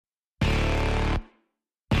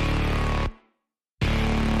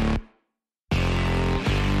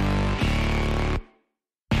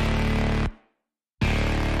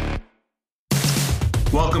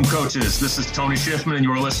Welcome, coaches. This is Tony Schiffman, and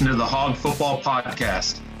you're listening to the Hog Football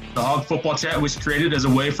Podcast. The Hog Football Chat was created as a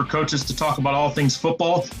way for coaches to talk about all things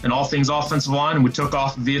football and all things offensive line, and we took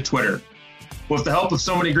off via Twitter. With the help of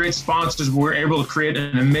so many great sponsors, we were able to create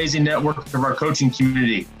an amazing network of our coaching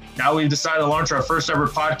community. Now we've decided to launch our first ever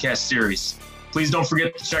podcast series. Please don't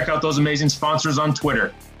forget to check out those amazing sponsors on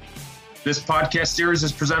Twitter. This podcast series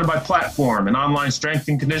is presented by Platform, an online strength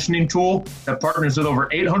and conditioning tool that partners with over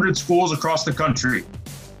 800 schools across the country.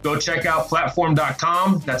 Go check out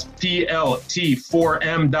platform.com, that's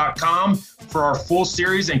PLT4M.com, for our full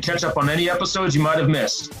series and catch up on any episodes you might have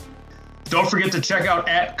missed. Don't forget to check out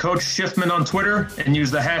 @Coach Schiffman on Twitter and use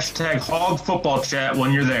the hashtag HogFootballChat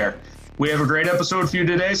when you're there. We have a great episode for you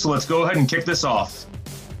today, so let's go ahead and kick this off.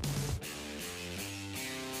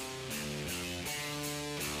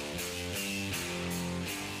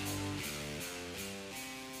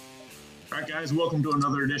 All right, guys, welcome to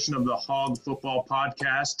another edition of the Hog Football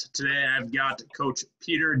Podcast. Today I've got Coach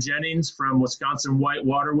Peter Jennings from Wisconsin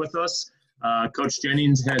Whitewater with us. Coach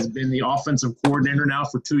Jennings has been the offensive coordinator now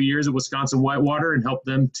for 2 years at Wisconsin Whitewater and helped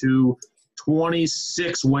them to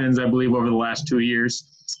 26 wins, I believe, over the last 2 years.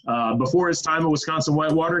 Before his time at Wisconsin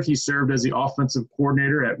Whitewater, he served as the offensive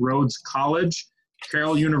coordinator at Rhodes College,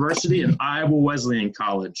 Carroll University, and Iowa Wesleyan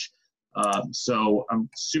College. So I'm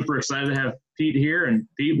super excited to have Pete here. And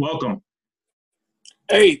Pete, welcome.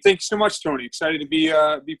 Hey, thanks so much, Tony. Excited to be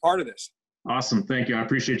part of this. Awesome. Thank you. I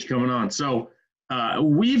appreciate you coming on. So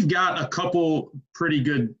we've got a couple pretty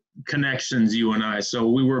good connections, you and I. So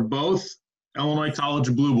we were both Illinois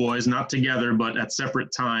College Blue Boys, not together, but at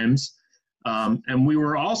separate times. And we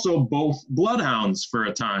were also both Bloodhounds for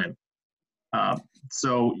a time.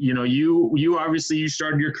 So, you know, you obviously you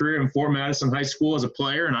started your career in Fort Madison High School as a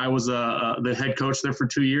player, and I was the head coach there for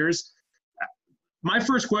 2 years. My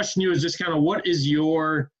first question to you is just kind of what is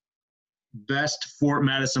your best Fort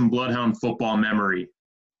Madison Bloodhound football memory?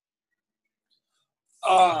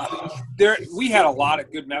 We had a lot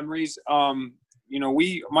of good memories. You know,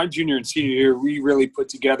 my junior and senior year, we really put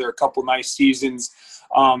together a couple nice seasons.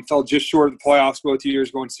 Fell just short of the playoffs both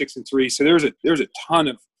years, going 6-3. So there was a ton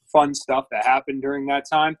of fun stuff that happened during that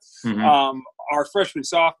time. Mm-hmm. Our freshman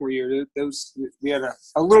sophomore year, we had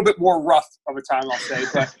a little bit more rough of a time, I'll say,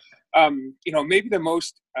 but. You know, maybe the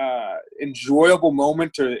most enjoyable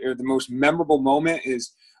moment or the most memorable moment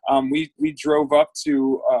is we drove up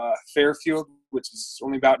to Fairfield, which is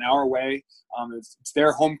only about an hour away. It's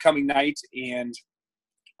their homecoming night, and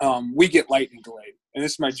we get lightning delayed. And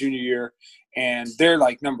this is my junior year, and they're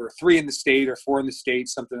like number 3 in the state or 4 in the state,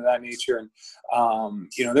 something of that nature. And,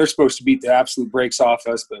 you know, they're supposed to beat the absolute brakes off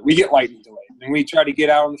us, but we get lightning delayed. And we try to get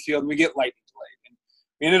out on the field, and we get lightning delayed. And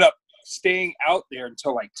we ended up staying out there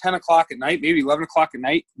until like 10 o'clock at night, maybe 11 o'clock at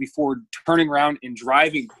night before turning around and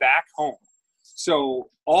driving back home. So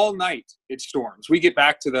all night it storms. We get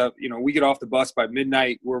back to we get off the bus by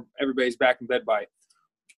midnight where everybody's back in bed by,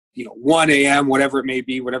 1 a.m., whatever it may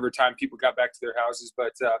be, whatever time people got back to their houses.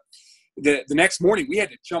 But the next morning we had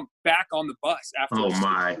to jump back on the bus after the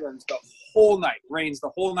whole night, rains the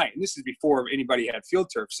whole night. And this is before anybody had field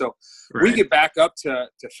turf. So We get back up to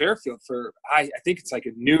Fairfield for, I think it's like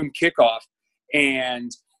a noon kickoff.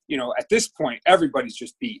 And, at this point, everybody's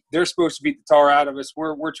just beat. They're supposed to beat the tar out of us.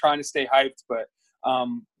 We're trying to stay hyped, but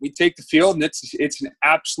we take the field and it's an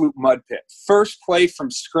absolute mud pit. First play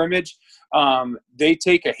from scrimmage, they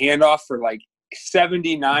take a handoff for like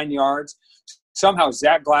 79 yards. Somehow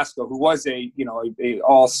Zach Glasgow, who was a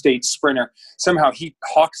all-state sprinter, somehow he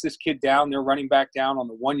hawks this kid down. They're running back down on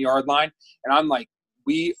the 1 yard line, and I'm like,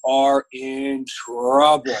 we are in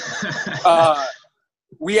trouble.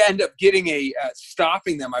 We end up getting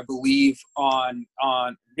stopping them, I believe, on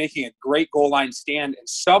making a great goal line stand, and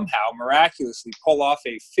somehow miraculously pull off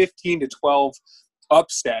a 15-12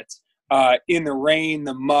 upset in the rain,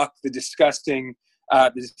 the muck, the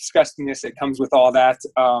disgustingness that comes with all that.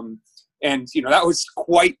 And, that was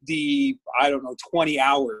quite the, 20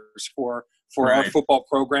 hours for our football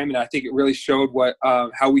program. And I think it really showed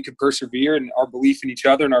how we could persevere and our belief in each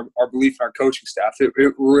other and our belief in our coaching staff. It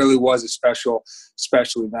really was a special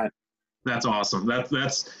event. That's awesome. I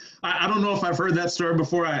don't know if I've heard that story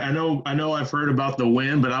before. I know I've heard about the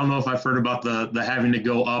win, but I don't know if I've heard about the having to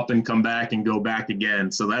go up and come back and go back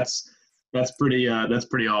again. So that's pretty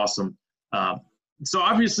awesome. So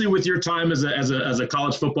obviously, with your time as a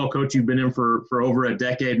college football coach, you've been in for over a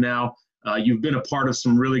decade now. You've been a part of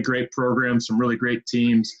some really great programs, some really great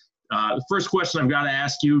teams. The first question I've got to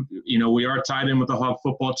ask you, we are tied in with the Hog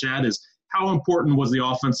Football Chat, is how important was the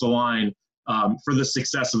offensive line for the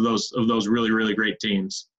success of those really, really great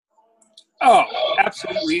teams? Oh,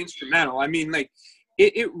 absolutely instrumental. I mean, like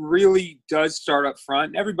it really does start up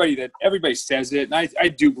front. Everybody says it, and I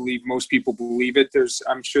do believe most people believe it.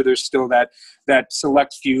 I'm sure there's still that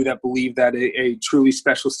select few that believe that a truly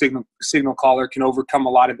special signal caller can overcome a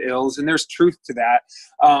lot of ills, and there's truth to that.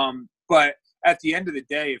 But at the end of the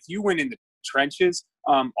day, if you win in the trenches,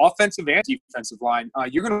 offensive and defensive line,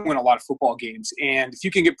 you're going to win a lot of football games. And if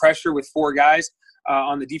you can get pressure with 4 guys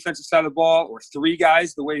on the defensive side of the ball, or 3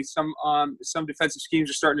 guys, the way some defensive schemes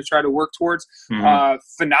are starting to try to work towards,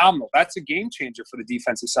 phenomenal. That's a game changer for the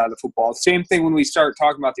defensive side of the football. Same thing when we start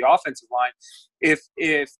talking about the offensive line.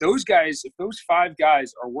 If those 5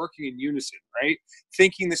 guys are working in unison, right,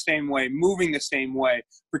 thinking the same way, moving the same way,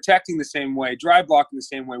 protecting the same way, drive blocking the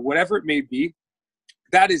same way, whatever it may be,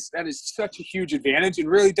 that is such a huge advantage, and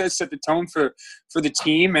really does set the tone for the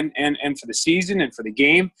team and for the season and for the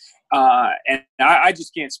game. And I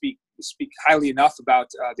just can't speak highly enough about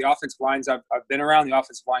the offensive lines I've been around, the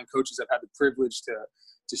offensive line coaches I've had the privilege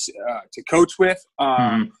to coach with.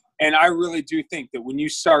 And I really do think that when you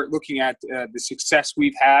start looking at the success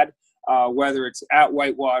we've had, whether it's at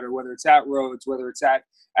Whitewater, whether it's at Rhodes, whether it's at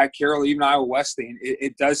Carroll, even Iowa Wesleyan,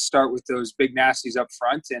 it does start with those big nasties up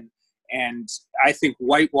front. And I think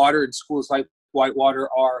Whitewater and schools like Whitewater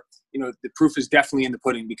are, the proof is definitely in the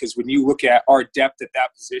pudding, because when you look at our depth at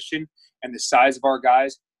that position and the size of our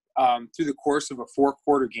guys through the course of a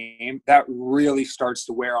 4-quarter game, that really starts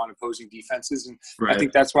to wear on opposing defenses. And I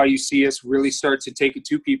think that's why you see us really start to take it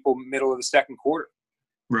to people middle of the second quarter.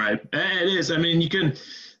 Right. It is. I mean,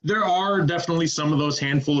 there are definitely some of those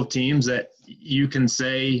handful of teams that you can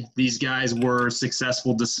say these guys were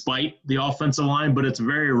successful despite the offensive line, but it's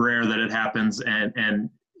very rare that it happens. And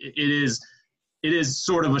it is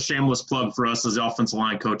sort of a shameless plug for us as offensive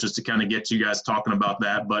line coaches to kind of get you guys talking about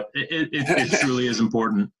that, but it truly is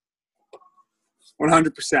important.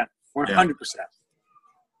 100%. 100%.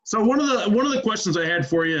 So one of the questions I had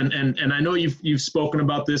for you, and I know you've spoken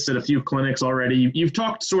about this at a few clinics already. You've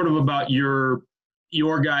talked sort of about your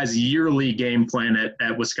guys' yearly game plan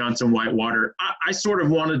at Wisconsin Whitewater. I sort of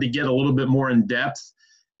wanted to get a little bit more in depth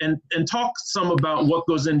and talk some about what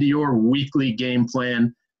goes into your weekly game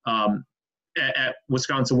plan at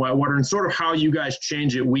Wisconsin Whitewater, and sort of how you guys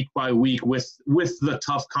change it week by week with the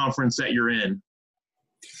tough conference that you're in.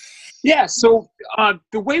 Yeah, so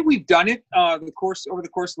the way we've done it over the course of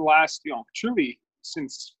the last, truly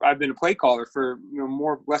since I've been a play caller for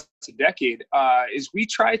more or less a decade, is we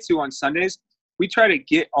try to, on Sundays, we try to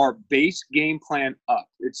get our base game plan up.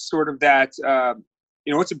 It's sort of that,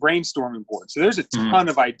 it's a brainstorming board. So there's a ton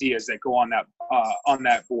of ideas that go on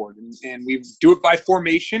that board, and we do it by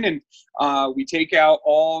formation, and we take out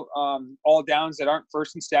all downs that aren't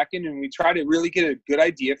first and second, and we try to really get a good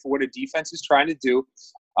idea for what a defense is trying to do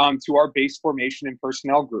to our base formation and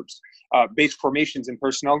personnel groups, base formations and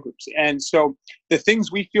personnel groups. And so the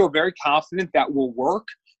things we feel very confident that will work,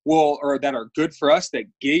 or that are good for us, that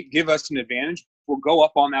give us an advantage, will go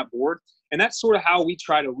up on that board. And that's sort of how we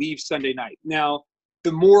try to leave Sunday night. Now,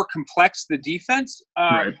 the more complex the defense,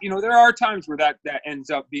 there are times where that ends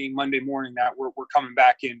up being Monday morning that we're coming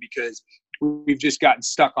back in because we've just gotten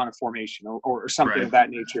stuck on a formation or something of that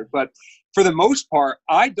nature. But for the most part,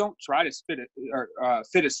 I don't try to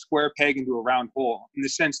fit a square peg into a round hole, in the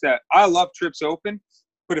sense that I love trips open,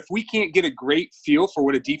 but if we can't get a great feel for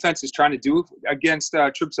what a defense is trying to do against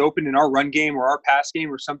trips open in our run game or our pass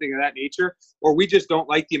game or something of that nature, or we just don't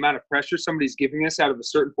like the amount of pressure somebody's giving us out of a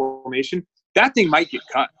certain formation, that thing might get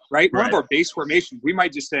cut, right? One of our base formations, we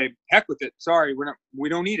might just say, heck with it. Sorry, we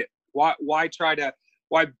don't need it. Why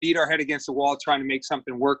beat our head against the wall trying to make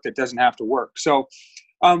something work that doesn't have to work? So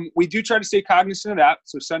we do try to stay cognizant of that.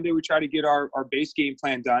 So Sunday, we try to get our base game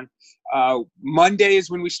plan done. Monday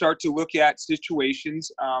is when we start to look at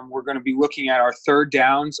situations. We're going to be looking at our third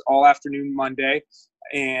downs all afternoon Monday,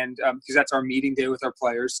 and because that's our meeting day with our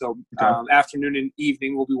players. So afternoon and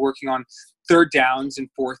evening, we'll be working on third downs and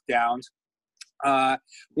fourth downs.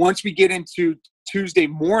 Once we get into Tuesday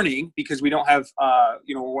morning, because we don't have,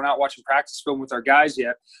 we're not watching practice film with our guys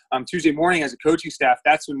yet. Tuesday morning as a coaching staff,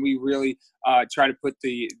 that's when we really try to put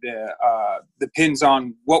the pins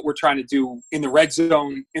on what we're trying to do in the red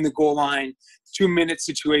zone, in the goal line, 2-minute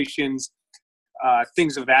situations,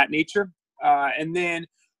 things of that nature. And then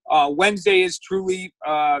Wednesday is truly,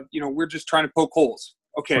 we're just trying to poke holes.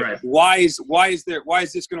 Okay, why is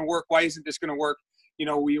this going to work? Why isn't this going to work?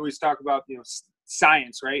 We always talk about,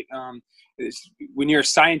 science, right? When you're a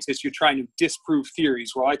scientist, you're trying to disprove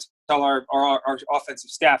theories. Well, I tell our offensive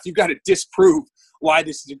staff, you've got to disprove why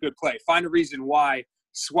this is a good play. Find a reason why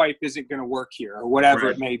swipe isn't going to work here, or whatever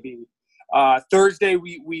it may be. Thursday,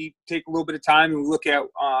 we take a little bit of time and we look at,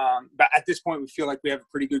 but at this point, we feel like we have a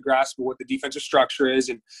pretty good grasp of what the defensive structure is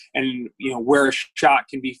and where a shot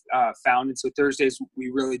can be found. And so Thursdays, we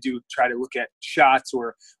really do try to look at shots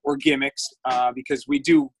or gimmicks because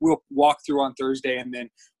we'll walk through on Thursday and then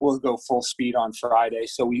we'll go full speed on Friday.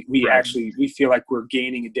 So we feel like we're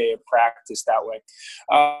gaining a day of practice that way.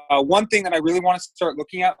 One thing that I really want to start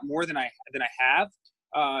looking at more than I have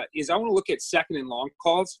is I want to look at second and long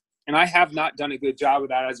calls. And I have not done a good job of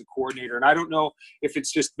that as a coordinator. And I don't know if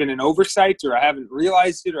it's just been an oversight or I haven't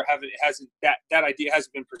realized it or that idea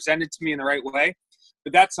hasn't been presented to me in the right way.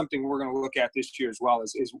 But that's something we're going to look at this year as well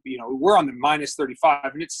is we're on the minus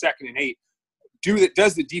 35 and it's 2nd and 8.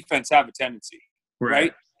 Does the defense have a tendency,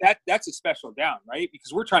 right? That's a special down, right?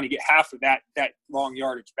 Because we're trying to get half of that long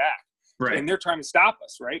yardage back. Right. And they're trying to stop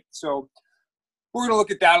us, right? So we're going to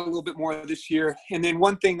look at that a little bit more this year. And then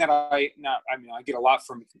one thing that I get a lot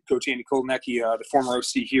from Coach Andy Kolnecki, the former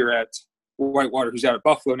OC here at Whitewater, who's out at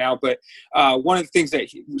Buffalo now. But one of the things that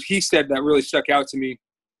he said that really stuck out to me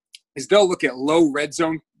is they'll look at low red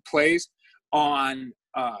zone plays on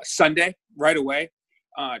Sunday right away,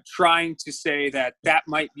 trying to say that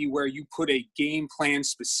might be where you put a game plan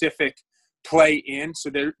specific play in. So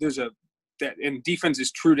there's and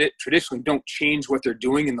defenses traditionally don't change what they're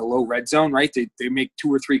doing in the low red zone, right? They make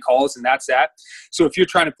 2 or 3 calls and that's that. So if you're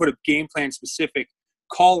trying to put a game plan specific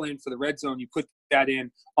call in for the red zone, you put that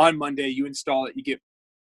in on Monday, you install it, you get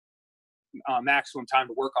maximum time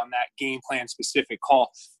to work on that game plan specific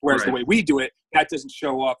call. Whereas the way we do it, that doesn't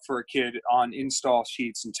show up for a kid on install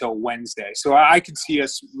sheets until Wednesday. So I could see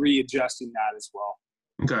us readjusting that as well.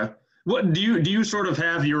 Okay. What do you sort of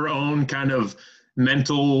have your own kind of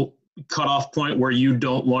mental cutoff point where you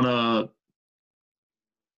don't want to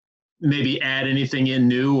maybe add anything in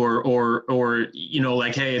new or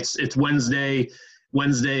like, hey, it's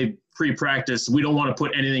Wednesday pre-practice, we don't want to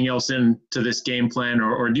put anything else into this game plan,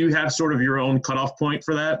 or do you have sort of your own cutoff point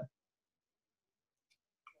for that?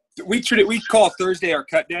 We call Thursday our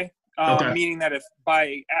cut day, meaning that if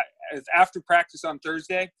after practice on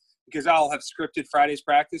Thursday, because I'll have scripted Friday's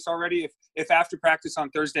practice already. If after practice on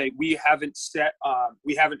Thursday we haven't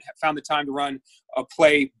found the time to run a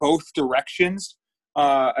play both directions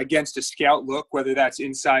against a scout look, whether that's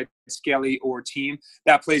inside Skelly or team,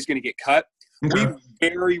 that play is going to get cut. Okay. We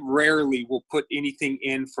very rarely will put anything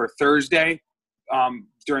in for Thursday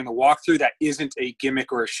during the walkthrough that isn't a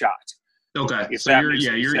gimmick or a shot. Okay, if so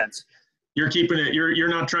you're keeping it. You're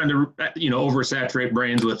not trying to oversaturate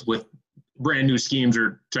brains with brand new schemes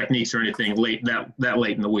or techniques or anything that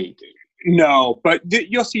late in the week. No, but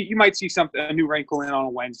you might see a new wrinkle in on a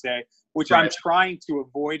Wednesday, which I'm trying to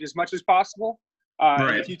avoid as much as possible.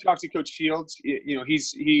 If you talk to Coach Shields,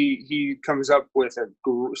 he comes up with a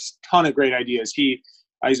ton of great ideas.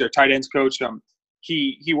 He's our tight ends coach.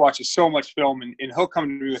 He watches so much film and he'll come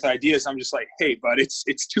to me with ideas. I'm just like, hey, bud,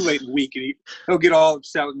 it's too late in the week, and he'll get all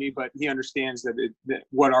upset with me, but he understands that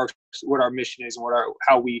what our mission is and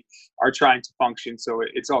how we are trying to function. So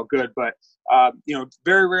it's all good. But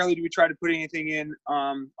very rarely do we try to put anything in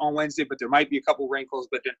on Wednesday, but there might be a couple wrinkles.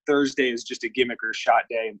 But then Thursday is just a gimmick or a shot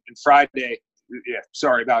day, and Friday, yeah,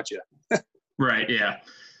 sorry about you. Right. Yeah.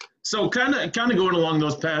 So kind of going along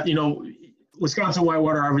those paths, Wisconsin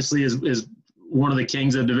Whitewater obviously is one of the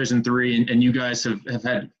kings of Division III, and you guys have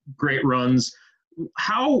had great runs.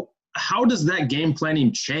 How does that game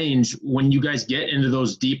planning change when you guys get into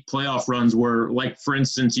those deep playoff runs where, like, for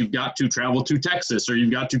instance, you've got to travel to Texas, or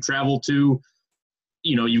you've got to travel to,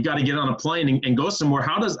 you've got to get on a plane and go somewhere.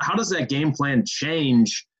 How does that game plan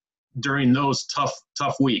change during those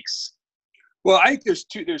tough weeks? Well, I think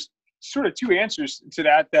there's sort of two answers to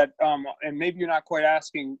that, and maybe you're not quite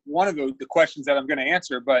asking one of the questions that I'm going to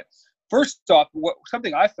answer. But first off,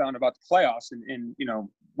 something I found about the playoffs, and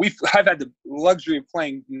I've had the luxury of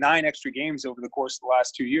playing 9 extra games over the course of the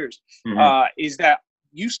last 2 years, is that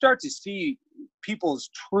you start to see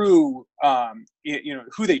people's true,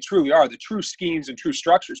 who they truly are, the true schemes and true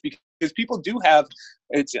structures, because people do have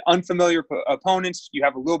unfamiliar opponents. You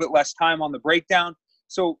have a little bit less time on the breakdown.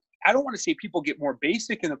 So I don't want to say people get more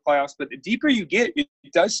basic in the playoffs, but the deeper you get, it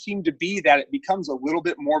does seem to be that it becomes a little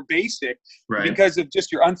bit more basic because of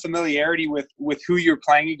just your unfamiliarity with who you're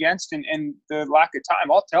playing against and the lack of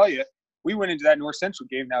time. I'll tell you, we went into that North Central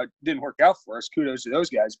game. Now, it didn't work out for us. Kudos to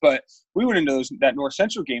those guys. But we went into that North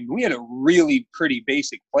Central game. We had a really pretty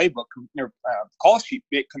basic playbook, call sheet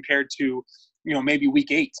bit compared to, maybe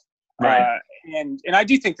week 8. Right. And I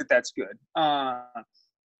do think that that's good.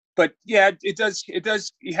 But yeah, it does.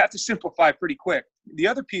 You have to simplify pretty quick. The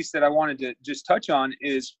other piece that I wanted to just touch on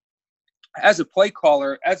is as a play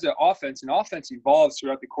caller, as an offense evolves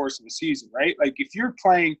throughout the course of the season, right? Like if you're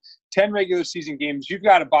playing 10 regular season games, you've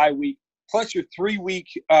got a bye week plus your 3-week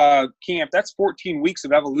camp. That's 14 weeks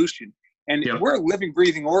of evolution. And we're a living,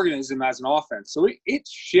 breathing organism as an offense. So it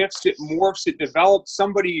shifts, it morphs, it develops.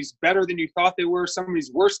 Somebody's better than you thought they were.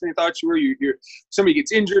 Somebody's worse than you thought you were. Somebody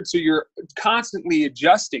gets injured, so you're constantly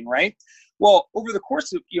adjusting, right? Well, over the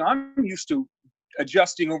course of, I'm used to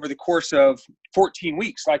adjusting over the course of 14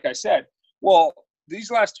 weeks, like I said. Well,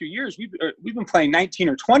 these last 2 years, we've been playing 19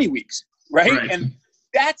 or 20 weeks, right? And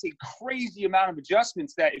that's a crazy amount of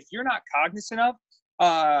adjustments that if you're not cognizant of,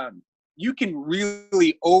 you can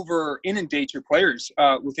really over inundate your players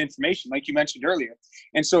with information, like you mentioned earlier.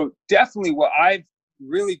 And so definitely what I've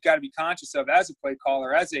really got to be conscious of as a play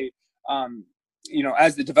caller, as a,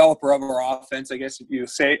 as the developer of our offense, I guess if you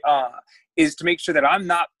say, is to make sure that I'm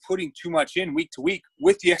not putting too much in week to week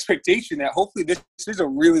with the expectation that hopefully this is a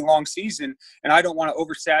really long season and I don't want to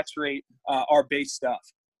oversaturate our base stuff.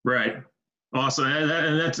 Right. Awesome. And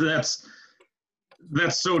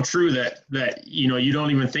that's so true that you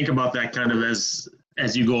don't even think about that kind of as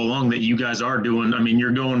you go along that you guys are doing. I mean,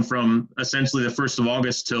 you're going from essentially the 1st of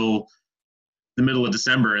August till the middle of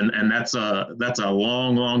December, and that's a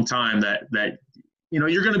long time that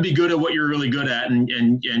you're going to be good at what you're really good at,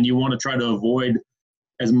 and you want to try to avoid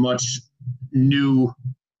as much new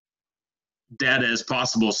data as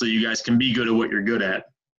possible so you guys can be good at what you're good at.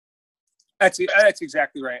 That's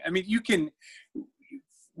exactly right. I mean,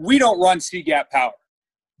 we don't run C-gap power,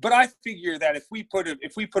 but I figure that if we put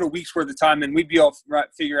a week's worth of time in, we'd be able to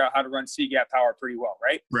figure out how to run C-gap power pretty well,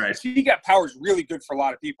 right? Right. C-gap power is really good for a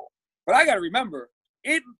lot of people, but I got to remember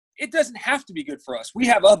it doesn't have to be good for us. We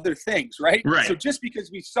have other things, right? Right. So just because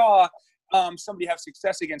we saw somebody have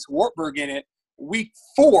success against Wartburg in it week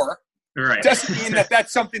 4, right, doesn't mean that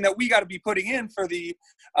that's something that we got to be putting in for the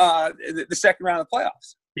second round of the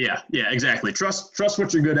playoffs. Yeah, exactly. Trust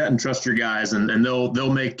what you're good at and trust your guys, and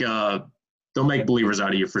they'll make believers out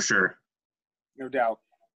of you for sure. No doubt.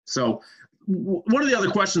 So one of the other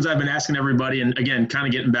questions I've been asking everybody, and again, kind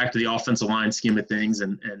of getting back to the offensive line scheme of things,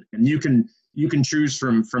 and you can choose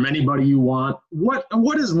from anybody you want.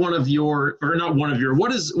 What is one of your, or not one of your,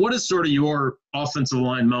 what is sort of your offensive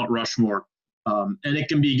line Mount Rushmore? And it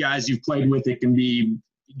can be guys you've played with, it can be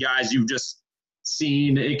guys you've just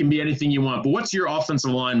seen, it can be anything you want. But what's your offensive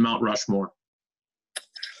line Mount Rushmore?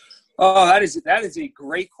 Oh, that is a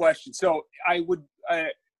great question. So I'd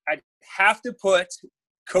have to put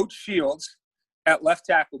Coach Shields at left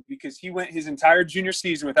tackle because he went his entire junior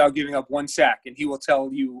season without giving up one sack, and he will tell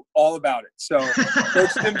you all about it. So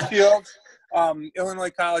Coach Tim Shields, Illinois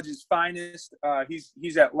College's finest.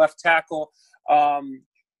 He's at left tackle.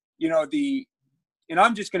 And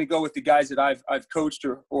I'm just going to go with the guys that I've coached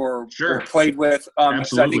or played with.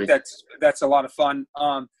 Because I think that's a lot of fun.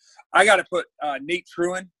 I got to put Nate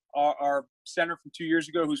Truin, our center from 2 years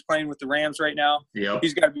ago, who's playing with the Rams right now. Yep.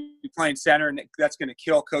 He's got to be playing center, and that's going to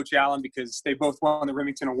kill Coach Allen because they both won the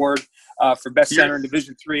Remington Award for best center in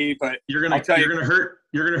Division III. But you're gonna hurt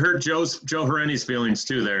Joe Horeni's feelings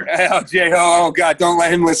too there. Oh God, don't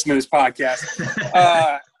let him listen to this podcast.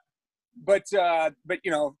 But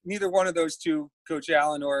neither one of those two, Coach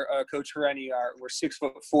Allen or Coach Horeni, were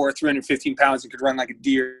 6'4", 315 pounds, and could run like a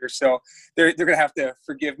deer. So they're going to have to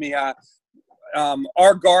forgive me.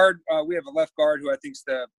 Our guard, we have a left guard who I think is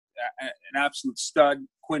an absolute stud,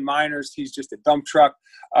 Quinn Miners. He's just a dump truck.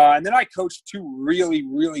 And then I coached 2 really,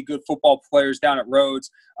 really good football players down at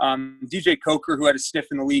Rhodes. DJ Coker, who had a sniff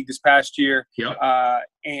in the league this past year. Yep.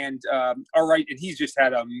 And he's just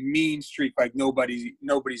had a mean streak like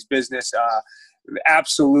nobody's business.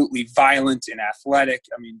 Absolutely violent and athletic.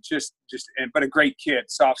 I mean, but a great kid,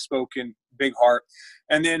 soft-spoken, big heart.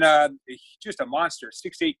 And then just a monster,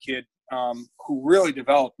 6'8" kid. Who really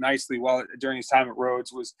developed nicely during his time at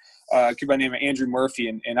Rhodes was a kid by the name of Andrew Murphy.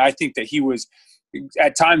 And I think that he was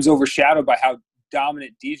at times overshadowed by how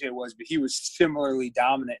dominant DJ was, but he was similarly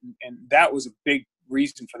dominant. And that was a big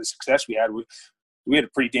reason for the success we had. We had a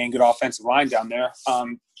pretty dang good offensive line down there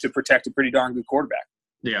to protect a pretty darn good quarterback.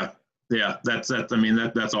 Yeah. That's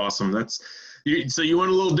awesome. So you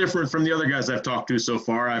went a little different from the other guys I've talked to so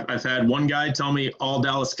far. I've had one guy tell me all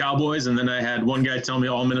Dallas Cowboys, and then I had one guy tell me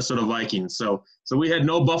all Minnesota Vikings. So we had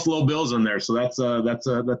no Buffalo Bills in there. So that's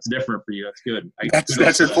different for you. That's good.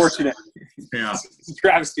 That's unfortunate. Yeah.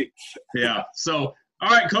 Travesty. Yeah. So, all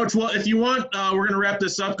right, Coach. Well, if you want, we're going to wrap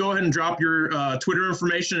this up. Go ahead and drop your Twitter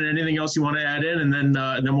information and anything else you want to add in, and then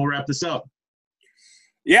we'll wrap this up.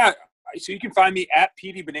 Yeah. So you can find me at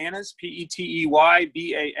Petey Bananas, PETEYBANANAS.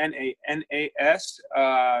 It's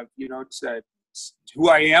who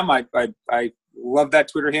I am. I love that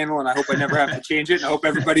Twitter handle, and I hope I never have to change it. And I hope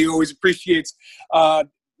everybody always appreciates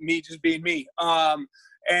me just being me.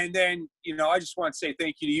 And then, I just want to say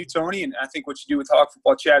thank you to you, Tony. And I think what you do with Hog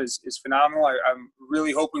Football Chat is phenomenal. I'm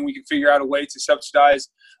really hoping we can figure out a way to subsidize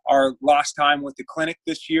our lost time with the clinic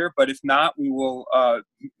this year. But if not, we will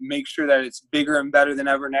make sure that it's bigger and better than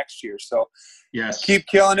ever next year. So yes, keep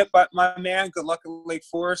killing it, but my man, good luck at Lake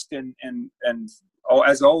Forest. And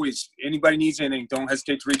as always, anybody needs anything, don't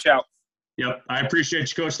hesitate to reach out. Yep. I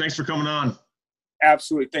appreciate you, Coach. Thanks for coming on.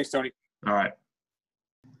 Absolutely. Thanks, Tony. All right.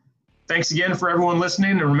 Thanks again for everyone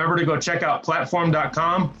listening, and remember to go check out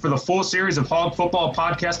platform.com for the full series of Hog Football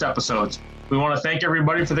podcast episodes. We want to thank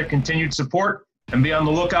everybody for their continued support, and be on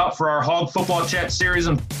the lookout for our Hog Football Chat series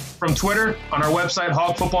from Twitter on our website,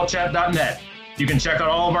 hogfootballchat.net. You can check out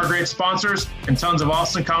all of our great sponsors and tons of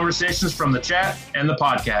awesome conversations from the chat and the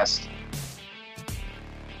podcast.